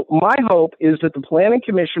 So my hope is that the planning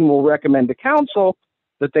commission will recommend to council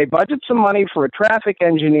that they budget some money for a traffic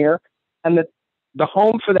engineer, and that the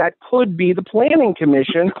home for that could be the planning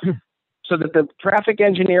commission, so that the traffic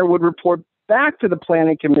engineer would report back to the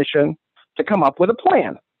planning commission to come up with a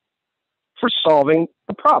plan for solving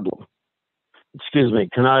the problem. Excuse me,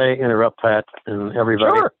 can I interrupt Pat and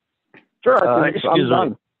everybody? Sure. Excuse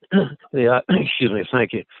me. Yeah, excuse me.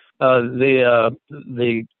 Thank you.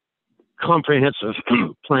 The comprehensive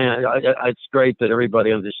plan. It's great that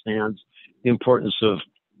everybody understands the importance of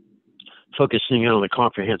focusing in on the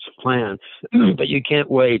comprehensive plan, but you can't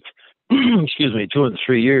wait, 2 and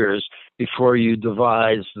 3 years before you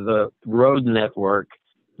devise the road network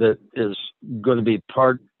that is going to be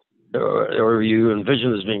part, or you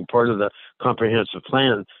envision as being part of the comprehensive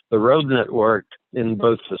plan. The road network in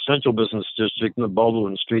both the Central Business District and the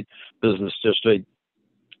Baldwin Street Business District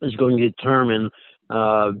is going to determine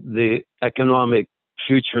the economic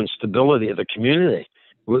future and stability of the community.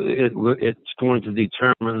 It's going to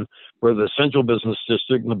determine where the Central Business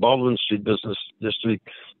District and the Baldwin Street Business District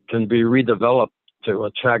can be redeveloped to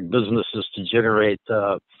attract businesses to generate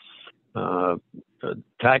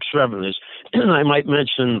tax revenues. And I might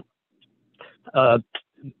mention,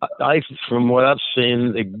 from what I've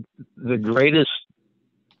seen, the greatest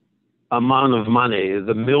amount of money,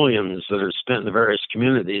 the millions that are spent in the various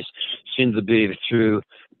communities, seem to be through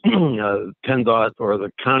PennDOT or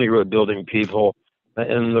the county road building people,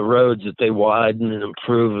 and the roads that they widen and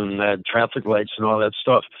improve and add traffic lights and all that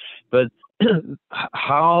stuff. But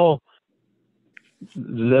how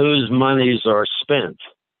those monies are spent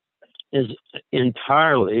is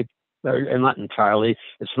entirely, and not entirely,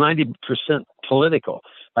 it's 90% political.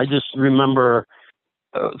 I just remember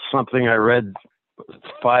something I read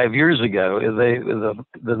 5 years ago.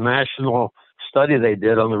 The national study they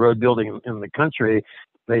did on the road building in the country,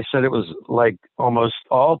 they said it was like almost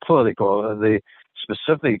all political. The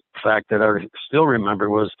specific fact that I still remember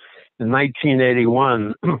was in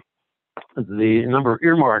 1981, the number of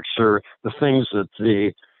earmarks are the things that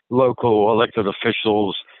the local elected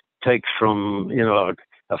officials take from,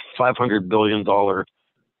 a $500 billion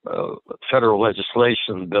federal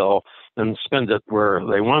legislation bill and spend it where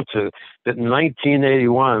they want to. But in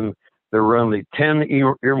 1981, there were only 10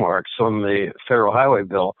 earmarks on the federal highway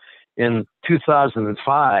bill. In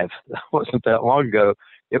 2005, that wasn't that long ago,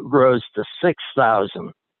 it rose to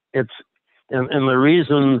 6,000. And the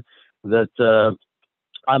reason that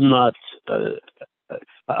I'm not,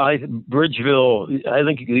 Bridgeville, I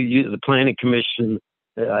think the Planning Commission,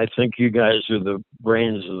 I think you guys are the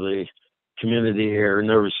brains of the community here.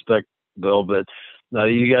 No respect, Bill, but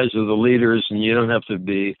you guys are the leaders and you don't have to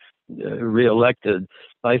be reelected.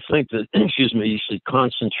 I think that, excuse me, you should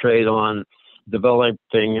concentrate on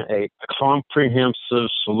developing a comprehensive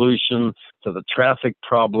solution to the traffic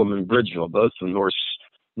problem in Bridgeville, both the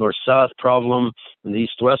north-south problem and the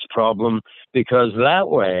east-west problem, because that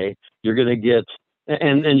way you're going to get,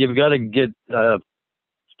 and you've got to get,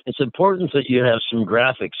 it's important that you have some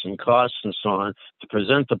graphics and costs and so on to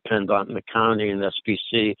present to PennDOT and the county and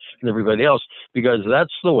SPC and everybody else, because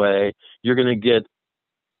that's the way you're going to get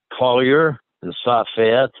Collier and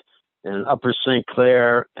Safayette and Upper St.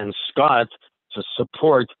 Clair and Scott to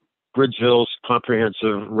support Bridgeville's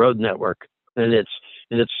comprehensive road network. And it's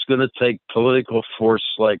going to take political force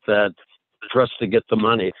like that for us to get the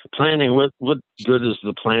money. Planning, what good is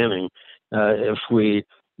the planning if we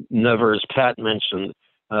never, as Pat mentioned,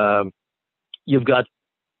 you've got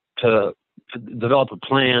to develop a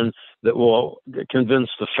plan that will convince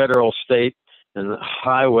the federal, state, and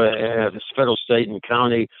highway, federal, state, and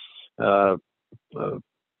county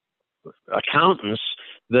accountants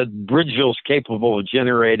that Bridgeville's capable of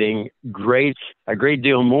generating a great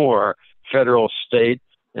deal more federal, state,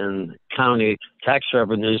 and county tax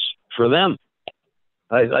revenues for them.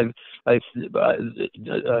 I'm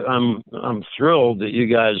thrilled that you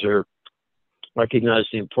guys are recognize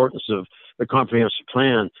the importance of the comprehensive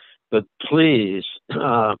plan, but please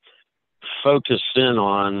focus in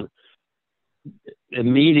on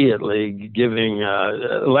immediately giving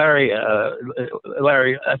Larry. I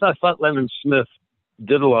thought Lennon Smith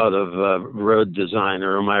did a lot of road design,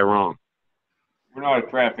 or am I wrong? We're not a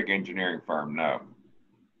traffic engineering firm, no.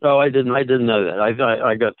 Oh, I didn't know that.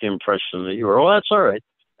 I got the impression that you were. Well, that's all right.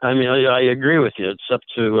 I mean, I agree with you. It's up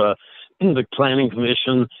to the Planning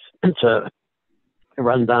Commission to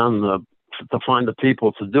run down to find the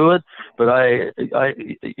people to do it. But I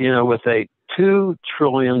with a $2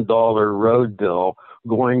 trillion road bill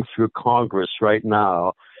going through Congress right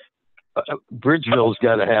now, Bridgeville's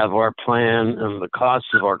got to have our plan and the cost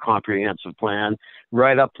of our comprehensive plan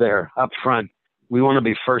right up there, up front. We want to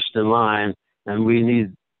be first in line, and we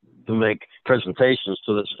need to make presentations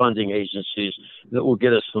to those funding agencies that will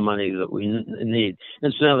get us the money that we need.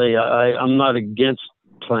 Incidentally, I'm not against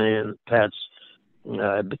Pat's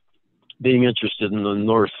being interested in the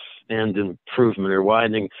north end improvement or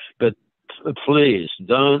widening, but please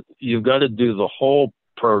you've got to do the whole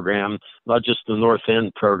program, not just the north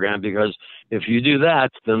end program, because if you do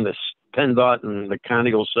that, then the PennDOT and the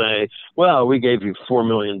county will say, well, we gave you $4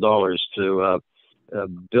 million to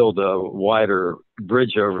build a wider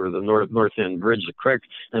bridge over the north end bridge, the creek,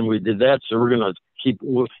 and we did that, so you're going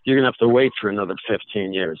to have to wait for another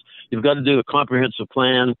 15 years. You've got to do the comprehensive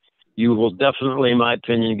plan. You will definitely, in my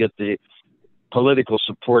opinion, get the political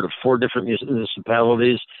support of 4 different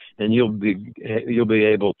municipalities, and you'll be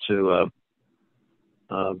able to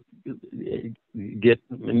get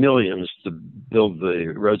millions to build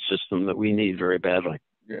the road system that we need very badly.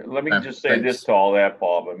 Yeah, let me just say this to all that,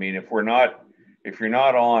 Bob. I mean, if you're not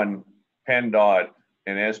on PennDOT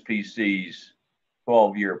and SPC's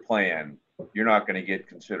 12-year plan, you're not going to get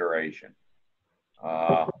consideration.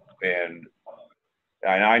 And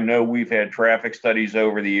I know we've had traffic studies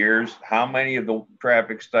over the years. How many of the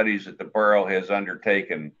traffic studies that the borough has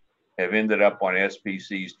undertaken have ended up on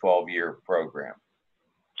SPC's 12-year program?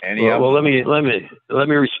 Well, let me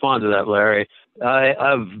respond to that, Larry.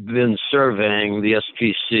 I've been surveying the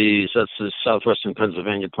SPC's, that's the Southwestern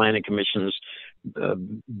Pennsylvania Planning Commission's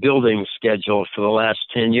building schedule for the last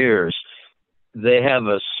 10 years. They have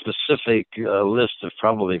a specific list of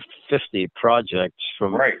probably 50 projects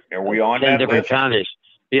from Are we on 10 that different list? counties.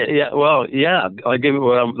 Yeah. Well, yeah. I'll give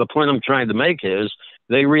you the point I'm trying to make is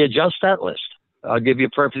they readjust that list. I'll give you a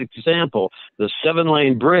perfect example. The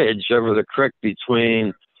 7-lane bridge over the creek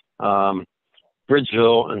between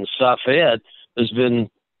Bridgeville and Safayette has been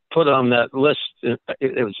put on that list.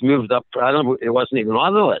 It was moved up. It wasn't even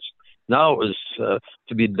on the list. Now it was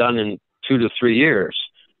to be done in 2 to 3 years.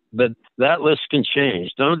 But that list can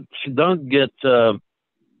change. Don't get.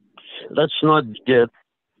 Let's not get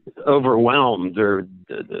overwhelmed or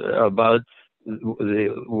about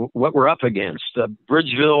what we're up against.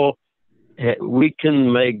 Bridgeville, we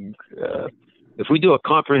can make If we do a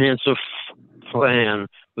comprehensive plan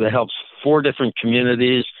that helps 4 different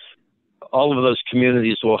communities, all of those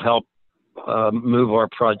communities will help move our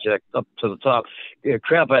project up to the top. Yeah,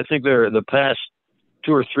 crap, I think the past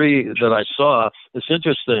 2 or 3 that I saw, it's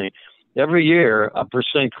interesting. Every year, Upper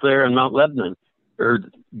St. Clair and Mount Lebanon are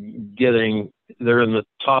they're in the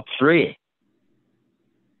top 3.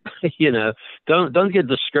 You know, don't get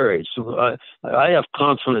discouraged. I have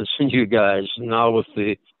confidence in you guys now with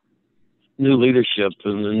the new leadership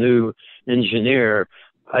and the new engineer.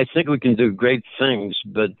 I think we can do great things,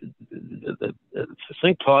 but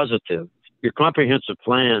think positive. Your comprehensive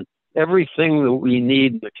plan, everything that we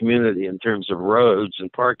need in the community in terms of roads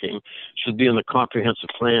and parking should be in the comprehensive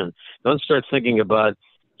plan. Don't start thinking about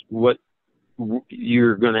what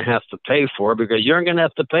you're going to have to pay for, because you're going to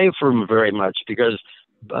have to pay for them very much, because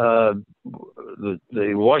the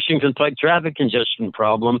Washington Pike traffic congestion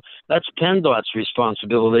problem, that's PennDOT's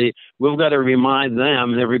responsibility. We've got to remind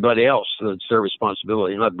them and everybody else that it's their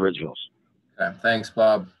responsibility, not Bridgeville's. Okay, thanks,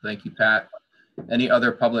 Bob. Thank you, Pat. Any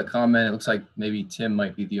other public comment? It looks like maybe Tim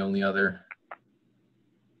might be the only other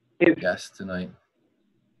guest tonight.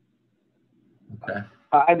 Okay.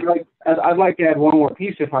 I'd like to add one more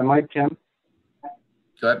piece, if I might, Tim.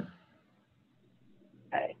 Go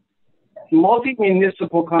ahead.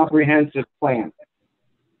 Multi-municipal comprehensive plan.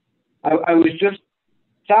 I was just,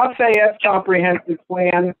 South Fayette's comprehensive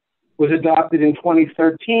plan was adopted in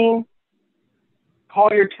 2013.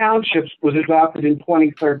 Collier Township's was adopted in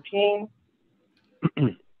 2013.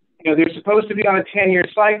 They're supposed to be on a 10-year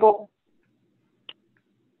cycle.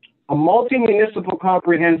 A multi-municipal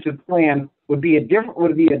comprehensive plan would be a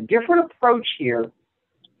different approach here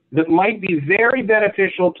that might be very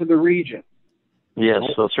beneficial to the region. Yes,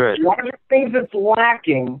 that's right. One of the things that's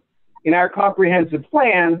lacking in our comprehensive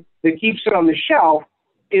plan that keeps it on the shelf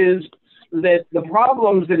is that the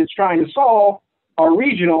problems that it's trying to solve are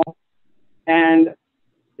regional, and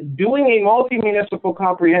doing a multi-municipal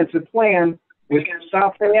comprehensive plan with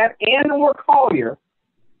South Fayette and or Collier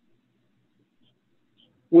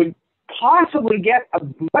would possibly get a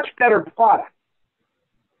much better product.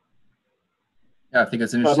 Yeah, I think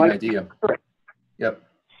it's an interesting idea. Yep.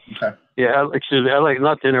 Okay. Yeah, excuse me. I'd like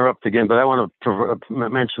not to interrupt again, but I want to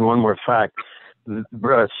mention one more fact.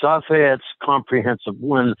 South Fayette's comprehensive,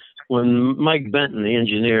 when Mike Benton, the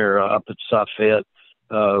engineer up at South Fayette,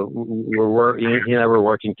 he and I were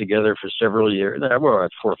working together for several years. Well,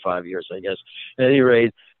 4 or 5 years, I guess. At any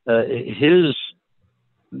rate, he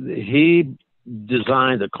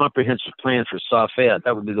designed a comprehensive plan for South Fayette.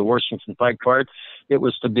 That would be the Washington Pike part. It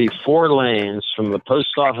was to be 4 lanes from the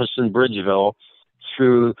post office in Bridgeville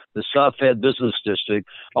through the South Fayette Business District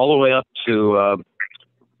all the way up to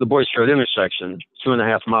the Boyce Road intersection,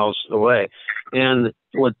 2.5 miles away. And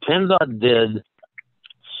what PennDOT did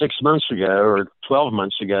 6 months ago or 12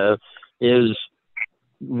 months ago is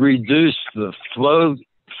reduce the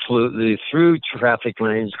the through traffic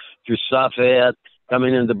lanes through South Fayette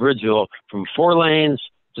coming into Bridgeville from 4 lanes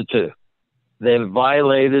to 2. They've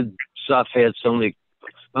violated South Fayette's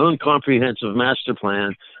own comprehensive master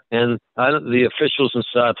plan, and the officials in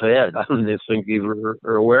South Fayette, I don't even think even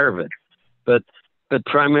are aware of it. But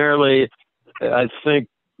primarily, I think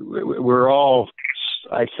we're all,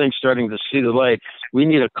 starting to see the light. We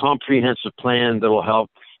need a comprehensive plan that will help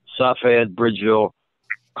South Fayette, Bridgeville,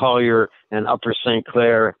 Collier, and Upper St.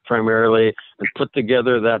 Clair primarily, and put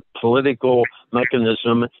together that political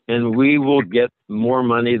mechanism, and we will get more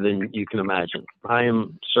money than you can imagine. I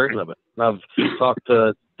am certain of it. I've talked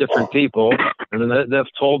to different people, and they've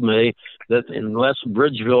told me that unless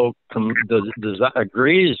Bridgeville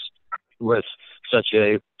agrees with such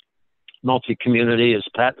a multi-community, as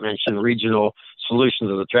Pat mentioned, regional solution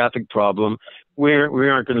to the traffic problem, we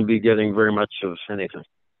aren't going to be getting very much of anything.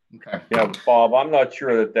 Okay. Yeah, Bob, I'm not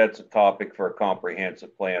sure that that's a topic for a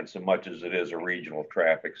comprehensive plan so much as it is a regional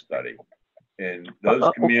traffic study. And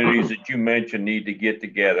those communities that you mentioned need to get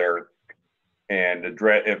together and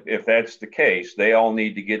address, if that's the case, they all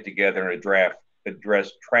need to get together and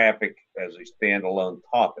address traffic as a standalone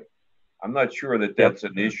topic. I'm not sure that that's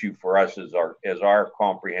an issue for us as our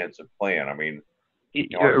comprehensive plan. I mean,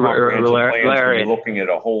 our comprehensive plan is looking at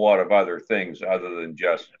a whole lot of other things other than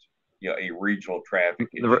just a regional traffic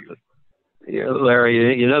issue. Yeah,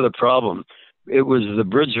 Larry, you know the problem. It was the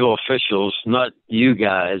Bridgeville officials, not you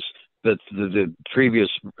guys, but the previous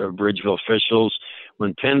Bridgeville officials,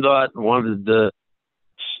 when PennDOT wanted to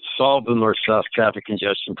solve the north-south traffic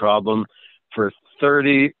congestion problem for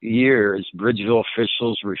 30 years, Bridgeville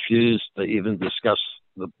officials refused to even discuss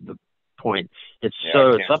the point. It's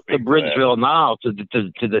up to Bridgeville now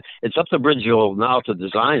it's up to Bridgeville now to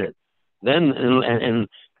design it. Then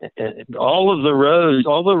And all of the roads,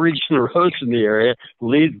 all the regional roads in the area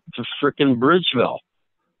lead to frickin' Bridgeville.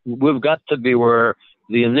 We've got to be where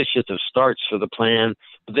the initiative starts for the plan.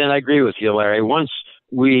 But then I agree with you, Larry. Once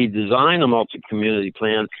we design a multi-community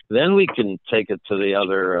plan, then we can take it to the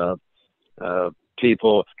other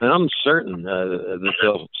people, and I'm certain that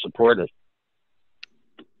they'll support it.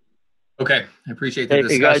 Okay, I appreciate the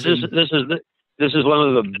Hey guys, discussion. this is one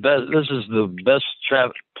of the best. This is the best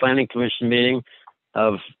planning commission meeting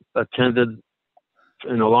I've attended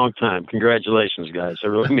in a long time. Congratulations, guys! I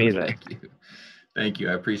really mean that. Thank you. Thank you.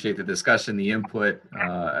 I appreciate the discussion, the input,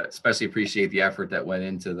 especially appreciate the effort that went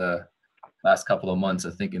into the last couple of months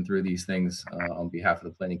of thinking through these things on behalf of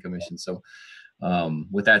the Planning Commission. So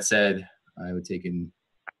with that said, I would take a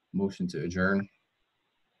motion to adjourn.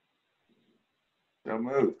 So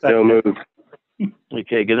moved. So moved.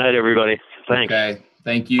 Okay, good night, everybody. Thanks. Okay,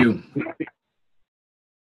 thank you.